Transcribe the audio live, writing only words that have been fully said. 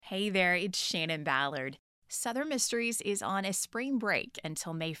Hey there, it's Shannon Ballard. Southern Mysteries is on a spring break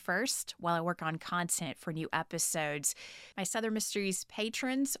until May 1st while I work on content for new episodes. My Southern Mysteries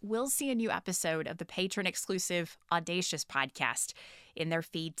patrons will see a new episode of the patron-exclusive Audacious podcast in their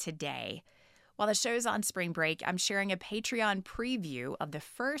feed today. While the show's on spring break, I'm sharing a Patreon preview of the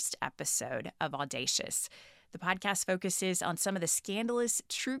first episode of Audacious. The podcast focuses on some of the scandalous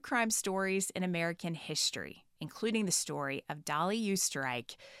true crime stories in American history, including the story of Dolly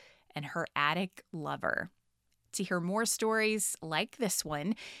Oosterreich and her attic lover. To hear more stories like this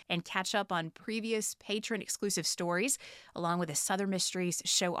one and catch up on previous patron-exclusive stories, along with the Southern Mysteries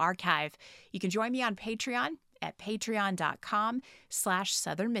show archive, you can join me on Patreon at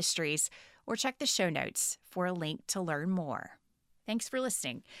patreon.com/Southern Mysteries or check the show notes for a link to learn more. Thanks for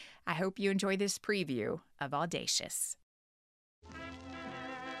listening. I hope you enjoy this preview of Audacious.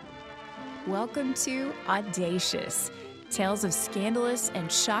 Welcome to Audacious, tales of scandalous and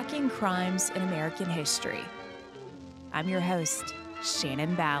shocking crimes in American history. I'm your host,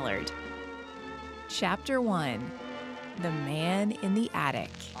 Shannon Ballard. Chapter 1, The Man in the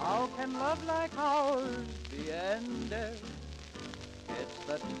Attic. How can love like ours be ended? It's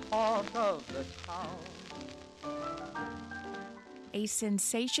the talk of the town. A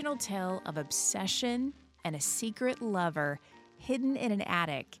sensational tale of obsession and a secret lover hidden in an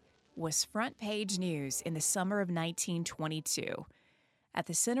attic was front-page news in the summer of 1922. At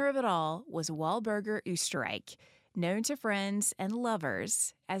the center of it all was Walburger Oosterreich, known to friends and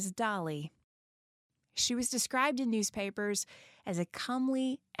lovers as Dolly. She was described in newspapers as a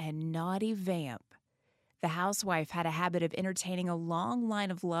comely and naughty vamp. The housewife had a habit of entertaining a long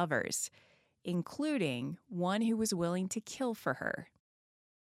line of lovers, including one who was willing to kill for her.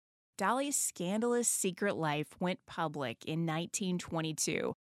 Dolly's scandalous secret life went public in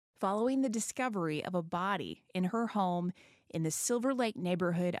 1922, following the discovery of a body in her home in the Silver Lake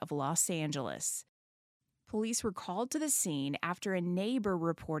neighborhood of Los Angeles. Police were called to the scene after a neighbor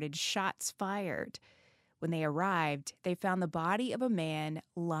reported shots fired. When they arrived, they found the body of a man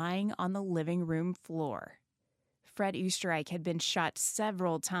lying on the living room floor. Fred Oosterreich had been shot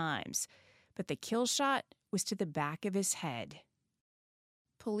several times, but the kill shot was to the back of his head.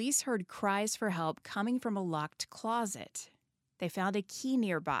 Police heard cries for help coming from a locked closet. They found a key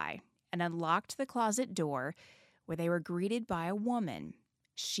nearby and unlocked the closet door, where they were greeted by a woman.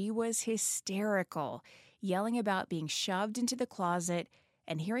 She was hysterical, yelling about being shoved into the closet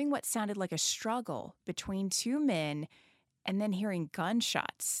and hearing what sounded like a struggle between two men and then hearing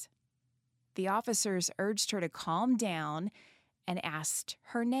gunshots. The officers urged her to calm down and asked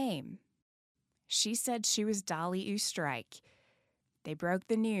her name. She said she was Dolly Oosterreich. They broke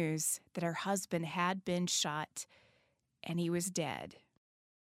the news that her husband had been shot and he was dead.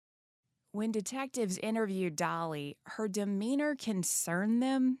 When detectives interviewed Dolly, her demeanor concerned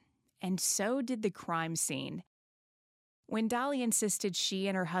them, and so did the crime scene. When Dolly insisted she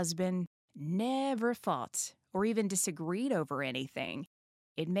and her husband never fought or even disagreed over anything,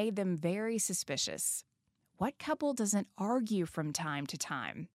 it made them very suspicious. What couple doesn't argue from time to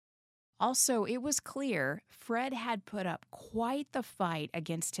time? Also, it was clear Fred had put up quite the fight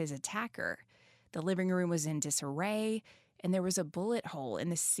against his attacker. The living room was in disarray, and there was a bullet hole in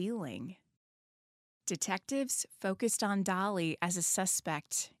the ceiling. Detectives focused on Dolly as a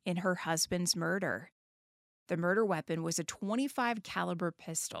suspect in her husband's murder. The murder weapon was a .25 caliber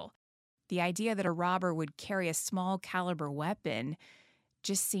pistol. The idea that a robber would carry a small caliber weapon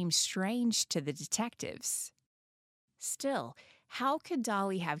just seemed strange to the detectives. Still, how could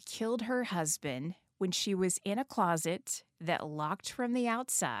Dolly have killed her husband when she was in a closet that locked from the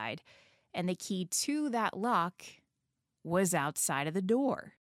outside, and the key to that lock was outside of the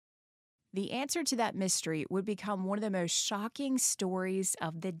door? The answer to that mystery would become one of the most shocking stories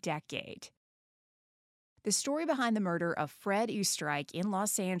of the decade. The story behind the murder of Fred Oosterreich in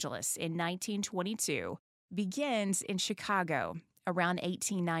Los Angeles in 1922 begins in Chicago around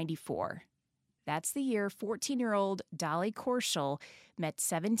 1894. That's the year 14-year-old Dolly Korschel met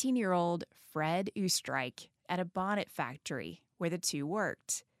 17-year-old Fred Oosterreich at a bonnet factory where the two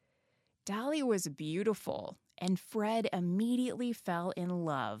worked. Dolly was beautiful, and Fred immediately fell in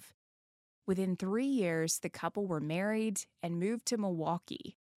love. Within 3 years, the couple were married and moved to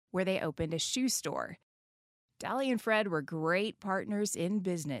Milwaukee, where they opened a shoe store. Dolly and Fred were great partners in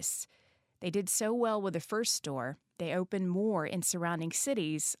business. They did so well with the first store, they opened more in surrounding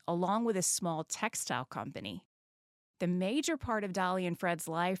cities, along with a small textile company. The major part of Dolly and Fred's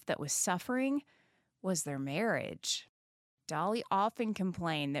life that was suffering was their marriage. Dolly often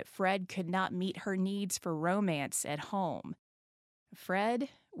complained that Fred could not meet her needs for romance at home. Fred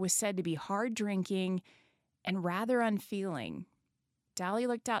was said to be hard drinking and rather unfeeling. Dolly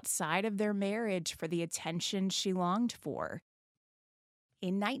looked outside of their marriage for the attention she longed for.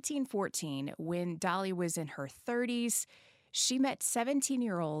 In 1914, when Dolly was in her 30s, she met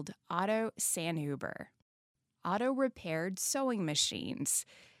 17-year-old Otto Sandhuber. Otto repaired sewing machines.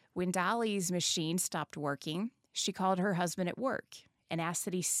 When Dolly's machine stopped working, she called her husband at work and asked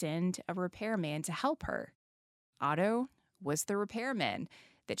that he send a repairman to help her. Otto was the repairman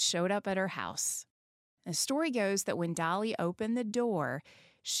that showed up at her house. The story goes that when Dolly opened the door,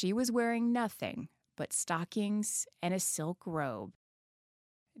 she was wearing nothing but stockings and a silk robe.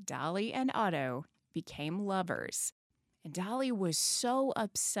 Dolly and Otto became lovers, and Dolly was so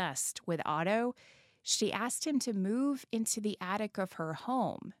obsessed with Otto, she asked him to move into the attic of her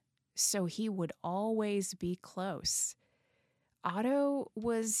home so he would always be close. Otto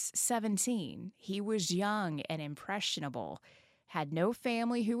was 17. He was young and impressionable, had no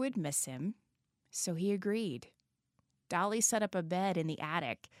family who would miss him, so he agreed. Dolly set up a bed in the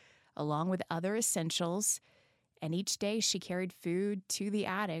attic, along with other essentials, and each day she carried food to the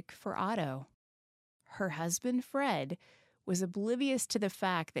attic for Otto. Her husband, Fred, was oblivious to the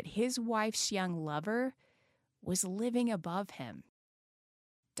fact that his wife's young lover was living above him.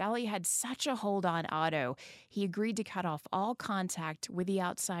 Dolly had such a hold on Otto, he agreed to cut off all contact with the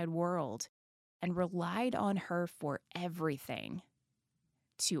outside world and relied on her for everything.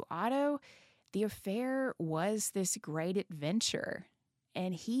 To Otto, the affair was this great adventure,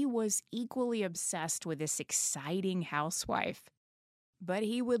 and he was equally obsessed with this exciting housewife. But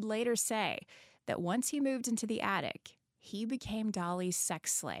he would later say that once he moved into the attic, he became Dolly's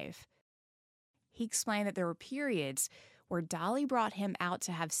sex slave. He explained that there were periods where Dolly brought him out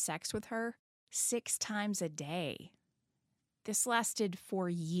to have sex with her 6 times a day. This lasted for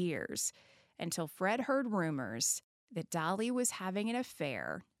years, until Fred heard rumors that Dolly was having an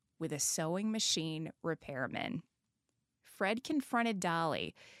affair with a sewing machine repairman. Fred confronted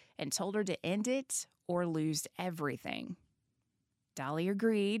Dolly and told her to end it or lose everything. Dolly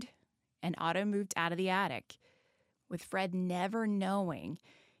agreed, and Otto moved out of the attic, with Fred never knowing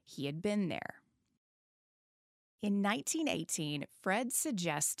he had been there. In 1918, Fred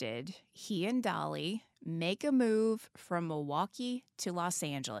suggested he and Dolly make a move from Milwaukee to Los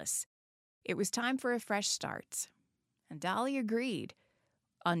Angeles. It was time for a fresh start, and Dolly agreed,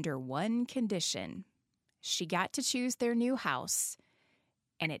 under one condition. She got to choose their new house,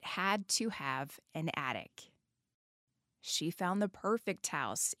 and it had to have an attic. She found the perfect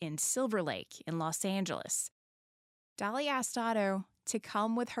house in Silver Lake in Los Angeles. Dolly asked Otto to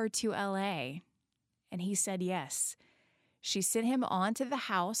come with her to LA, and he said yes. She sent him on to the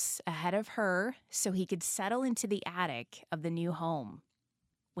house ahead of her so he could settle into the attic of the new home.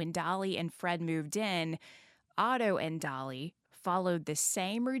 When Dolly and Fred moved in, Otto and Dolly followed the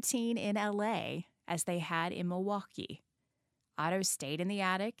same routine in LA as they had in Milwaukee. Otto stayed in the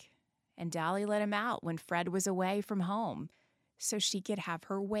attic, and Dolly let him out when Fred was away from home so she could have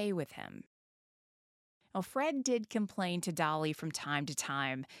her way with him. Now, Fred did complain to Dolly from time to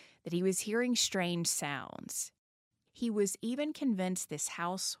time that he was hearing strange sounds. He was even convinced this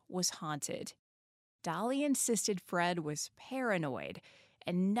house was haunted. Dolly insisted Fred was paranoid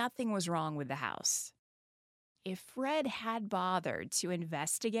and nothing was wrong with the house. If Fred had bothered to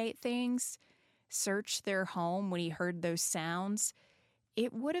investigate things, search their home when he heard those sounds,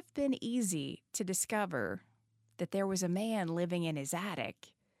 it would have been easy to discover that there was a man living in his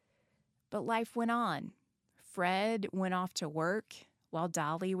attic. But life went on. Fred went off to work while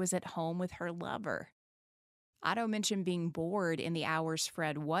Dolly was at home with her lover. Otto mentioned being bored in the hours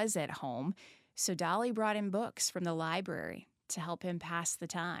Fred was at home, so Dolly brought him books from the library to help him pass the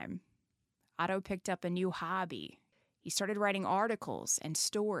time. Otto picked up a new hobby. He started writing articles and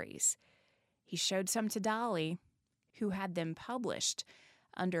stories. He showed some to Dolly, who had them published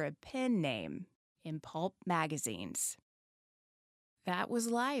under a pen name in pulp magazines. That was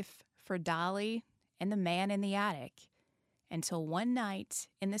life for Dolly and the man in the attic, until one night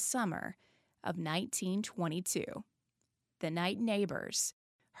in the summer of 1922. The night neighbors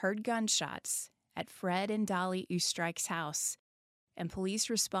heard gunshots at Fred and Dolly Oostreich's house, and police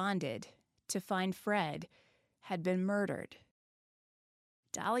responded to find Fred had been murdered.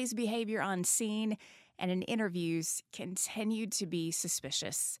 Dolly's behavior on scene and in interviews continued to be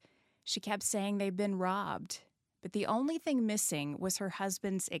suspicious. She kept saying they'd been robbed, but the only thing missing was her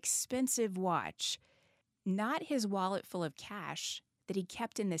husband's expensive watch, not his wallet full of cash that he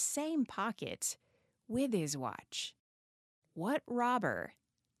kept in the same pocket with his watch. What robber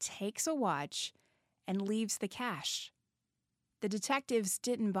takes a watch and leaves the cash? The detectives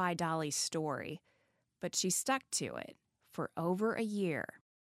didn't buy Dolly's story, but she stuck to it for over a year.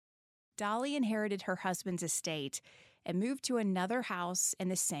 Dolly inherited her husband's estate and moved to another house in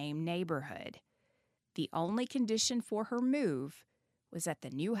the same neighborhood. The only condition for her move was that the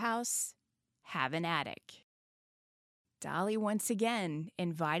new house have an attic. Dolly once again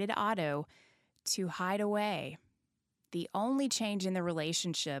invited Otto to hide away. The only change in the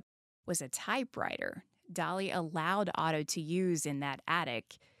relationship was a typewriter Dolly allowed Otto to use in that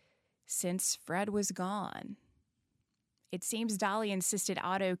attic since Fred was gone. It seems Dolly insisted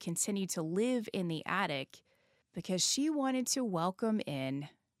Otto continue to live in the attic because she wanted to welcome in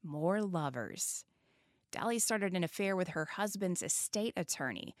more lovers. Dolly started an affair with her husband's estate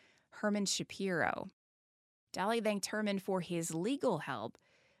attorney, Herman Shapiro. Dolly thanked Herman for his legal help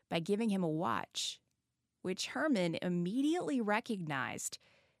by giving him a watch, which Herman immediately recognized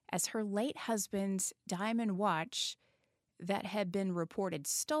as her late husband's diamond watch that had been reported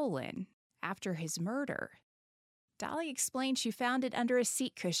stolen after his murder. Dolly explained she found it under a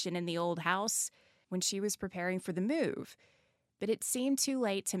seat cushion in the old house when she was preparing for the move, but it seemed too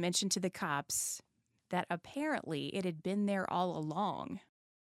late to mention to the cops that apparently it had been there all along.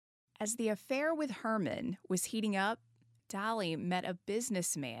 As the affair with Herman was heating up, Dolly met a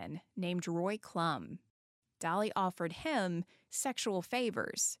businessman named Roy Klum. Dolly offered him sexual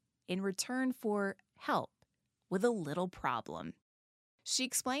favors in return for help with a little problem. She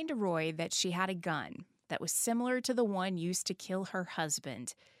explained to Roy that she had a gun that was similar to the one used to kill her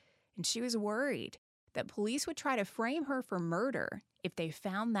husband, and she was worried that police would try to frame her for murder if they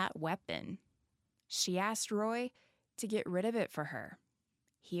found that weapon. She asked Roy to get rid of it for her.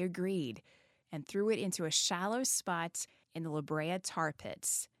 He agreed and threw it into a shallow spot in the La Brea tar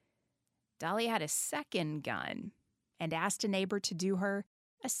pits. Dolly had a second gun and asked a neighbor to do her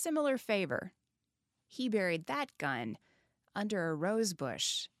a similar favor. He buried that gun under a rose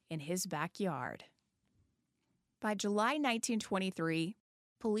bush in his backyard. By July 1923,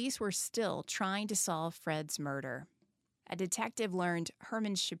 police were still trying to solve Fred's murder. A detective learned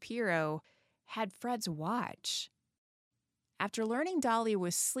Herman Shapiro had Fred's watch. After learning Dolly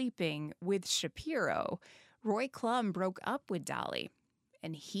was sleeping with Shapiro, Roy Klum broke up with Dolly,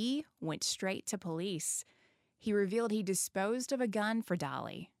 and he went straight to police. He revealed he disposed of a gun for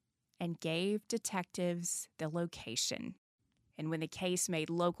Dolly and gave detectives the location. And when the case made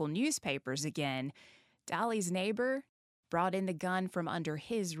local newspapers again, Dolly's neighbor brought in the gun from under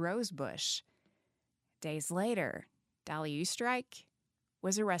his rose bush. Days later, Dolly Oostreich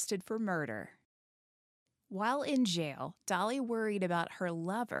was arrested for murder. While in jail, Dolly worried about her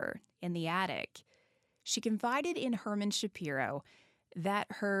lover in the attic. She confided in Herman Shapiro that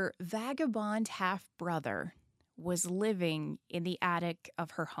her vagabond half-brother was living in the attic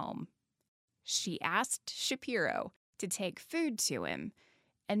of her home. She asked Shapiro to take food to him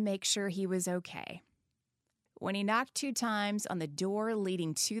and make sure he was okay. When he knocked 2 times on the door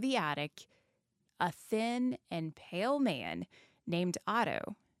leading to the attic, a thin and pale man named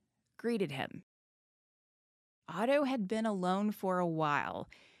Otto greeted him. Otto had been alone for a while.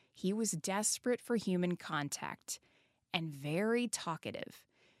 He was desperate for human contact and very talkative.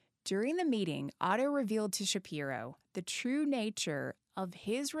 During the meeting, Otto revealed to Shapiro the true nature of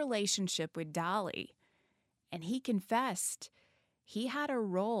his relationship with Dolly, and he confessed he had a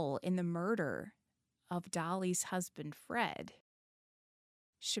role in the murder of Dolly's husband, Fred.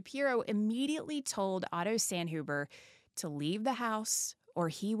 Shapiro immediately told Otto Sandhuber to leave the house or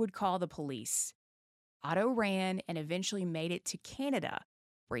he would call the police. Otto ran and eventually made it to Canada,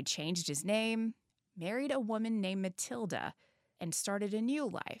 where he changed his name, married a woman named Matilda, and started a new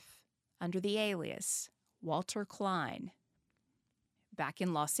life under the alias Walter Klein. Back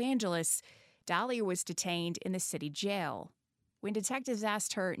in Los Angeles, Dolly was detained in the city jail. When detectives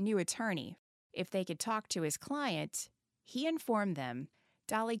asked her new attorney if they could talk to his client, he informed them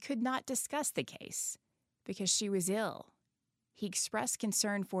Dolly could not discuss the case because she was ill. He expressed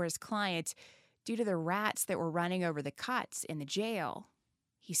concern for his client due to the rats that were running over the cots in the jail.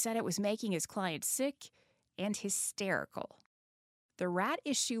 He said it was making his client sick and hysterical. The rat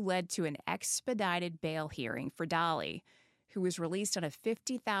issue led to an expedited bail hearing for Dolly, who was released on a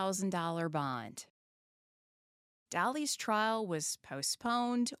 $50,000 bond. Dolly's trial was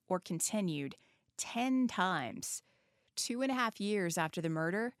postponed or continued 10 times. 2.5 years after the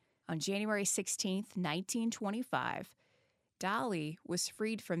murder, on January 16, 1925, Dolly was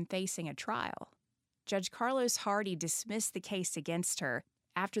freed from facing a trial. Judge Carlos Hardy dismissed the case against her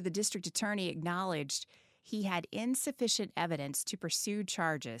after the district attorney acknowledged he had insufficient evidence to pursue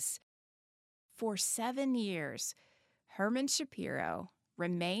charges. For 7 years, Herman Shapiro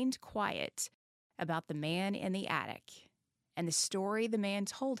remained quiet about the man in the attic and the story the man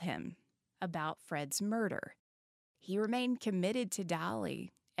told him about Fred's murder. He remained committed to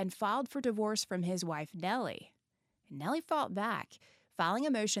Dolly and filed for divorce from his wife Nellie. Nellie fought back, filing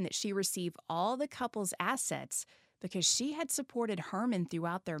a motion that she receive all the couple's assets because she had supported Herman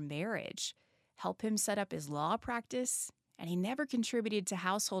throughout their marriage, helped him set up his law practice, and he never contributed to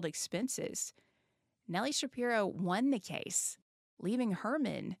household expenses. Nellie Shapiro won the case, leaving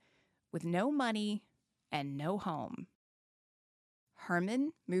Herman with no money and no home.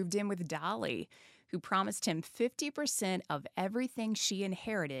 Herman moved in with Dolly, who promised him 50% of everything she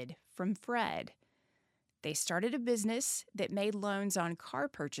inherited from Fred. They started a business that made loans on car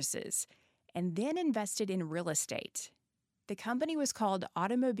purchases and then invested in real estate. The company was called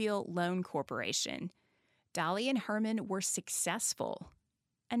Automobile Loan Corporation. Dolly and Herman were successful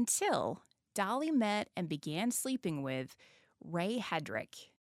until Dolly met and began sleeping with Ray Hedrick.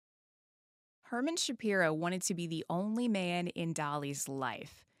 Herman Shapiro wanted to be the only man in Dolly's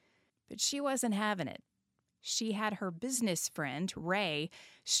life, but she wasn't having it. She had her business friend, Ray,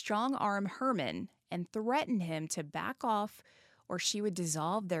 strong-arm Herman and threaten him to back off or she would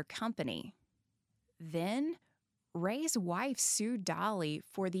dissolve their company. Then, Ray's wife sued Dolly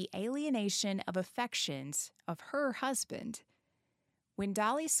for the alienation of affections of her husband. When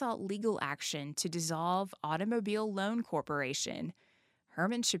Dolly sought legal action to dissolve Automobile Loan Corporation,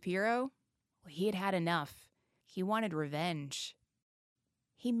 Herman Shapiro, he had had enough. He wanted revenge.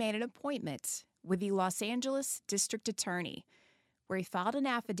 He made an appointment with the Los Angeles District Attorney, where he filed an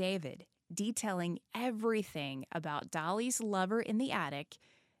affidavit detailing everything about Dolly's lover in the attic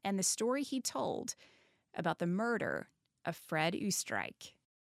and the story he told about the murder of Fred Oostreich.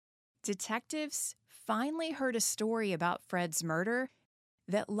 Detectives finally heard a story about Fred's murder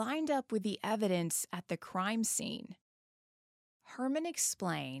that lined up with the evidence at the crime scene. Herman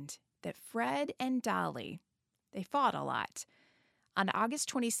explained that Fred and Dolly, they fought a lot. On August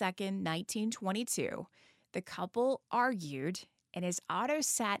 22, 1922, the couple argued, and as Otto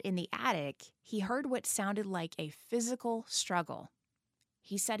sat in the attic, he heard what sounded like a physical struggle.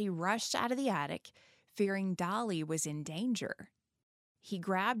 He said he rushed out of the attic, fearing Dolly was in danger. He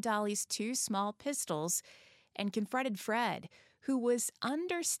grabbed Dolly's 2 small pistols and confronted Fred, who was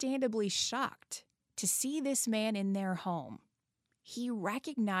understandably shocked to see this man in their home. He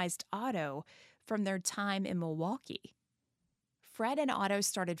recognized Otto from their time in Milwaukee. Fred and Otto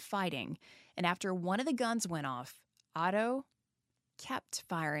started fighting, and after one of the guns went off, Otto kept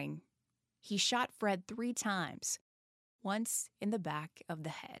firing. He shot Fred 3 times, once in the back of the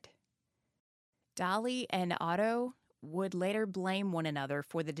head. Dolly and Otto would later blame one another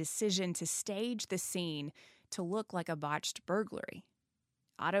for the decision to stage the scene to look like a botched burglary.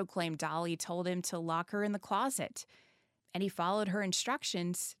 Otto claimed Dolly told him to lock her in the closet, and he followed her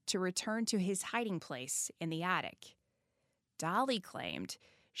instructions to return to his hiding place in the attic. Dolly claimed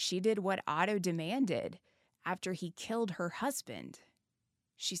she did what Otto demanded after he killed her husband.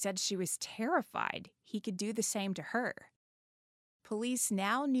 She said she was terrified he could do the same to her. Police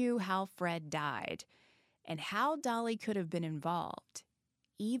now knew how Fred died and how Dolly could have been involved,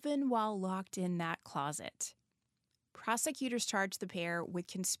 even while locked in that closet. Prosecutors charged the pair with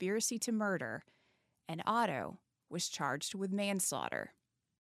conspiracy to murder, and Otto was charged with manslaughter.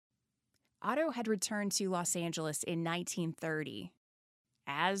 Otto had returned to Los Angeles in 1930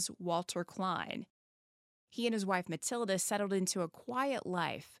 as Walter Klein. He and his wife Matilda settled into a quiet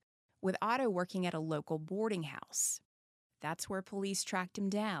life, with Otto working at a local boarding house. That's where police tracked him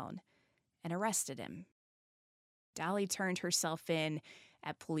down and arrested him. Dolly turned herself in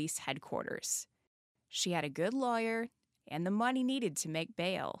at police headquarters. She had a good lawyer and the money needed to make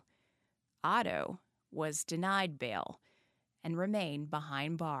bail. Otto was denied bail and remained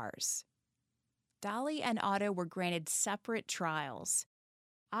behind bars. Dolly and Otto were granted separate trials.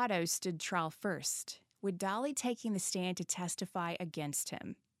 Otto stood trial first, with Dolly taking the stand to testify against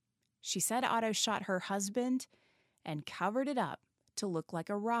him. She said Otto shot her husband and covered it up to look like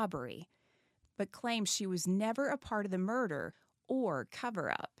a robbery, but claimed she was never a part of the murder or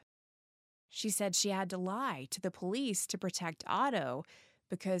cover-up. She said she had to lie to the police to protect Otto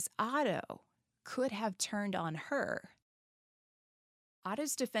because Otto could have turned on her.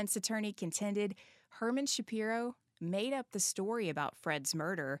 Otto's defense attorney contended Herman Shapiro made up the story about Fred's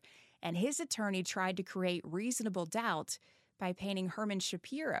murder, and his attorney tried to create reasonable doubt by painting Herman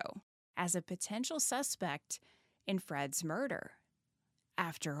Shapiro as a potential suspect in Fred's murder.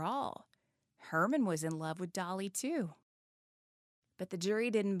 After all, Herman was in love with Dolly too. But the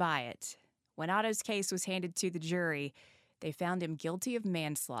jury didn't buy it. When Otto's case was handed to the jury, they found him guilty of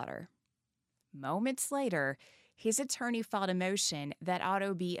manslaughter. Moments later, his attorney filed a motion that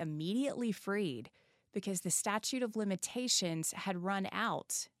Otto be immediately freed because the statute of limitations had run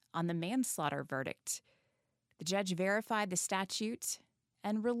out on the manslaughter verdict. The judge verified the statute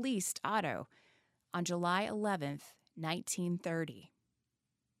and released Otto on July 11th, 1930.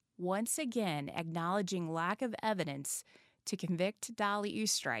 Once again acknowledging lack of evidence to convict Dolly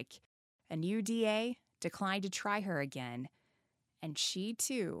Oostreich, a new DA declined to try her again, and she,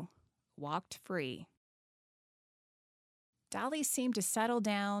 too, walked free. Dolly seemed to settle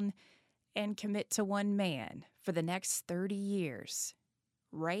down and commit to one man for the next 30 years,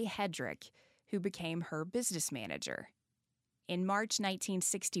 Ray Hedrick, who became her business manager. In March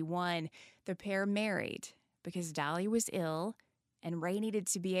 1961, the pair married because Dolly was ill and Ray needed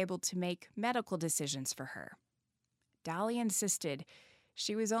to be able to make medical decisions for her. Dolly insisted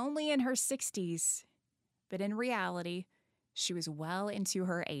she was only in her 60s, but in reality, she was well into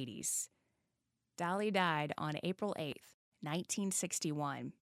her 80s. Dolly died on April 8th,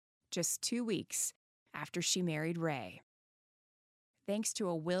 1961, just 2 weeks after she married Ray. Thanks to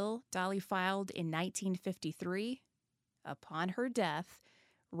a will Dolly filed in 1953, upon her death,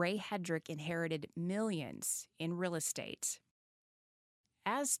 Ray Hedrick inherited millions in real estate.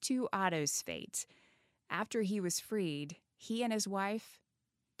 As to Otto's fate, after he was freed, he and his wife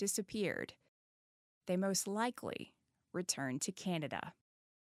disappeared. They most likely returned to Canada.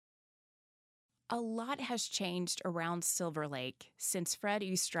 A lot has changed around Silver Lake since Fred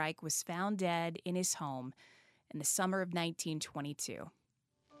Oostreich was found dead in his home in the summer of 1922.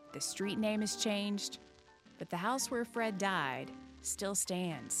 The street name has changed, but the house where Fred died still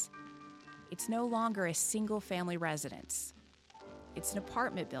stands. It's no longer a single-family residence. It's an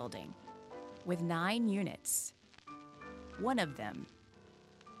apartment building with 9 units. One of them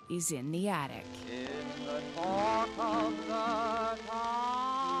is in the attic. In the talk of the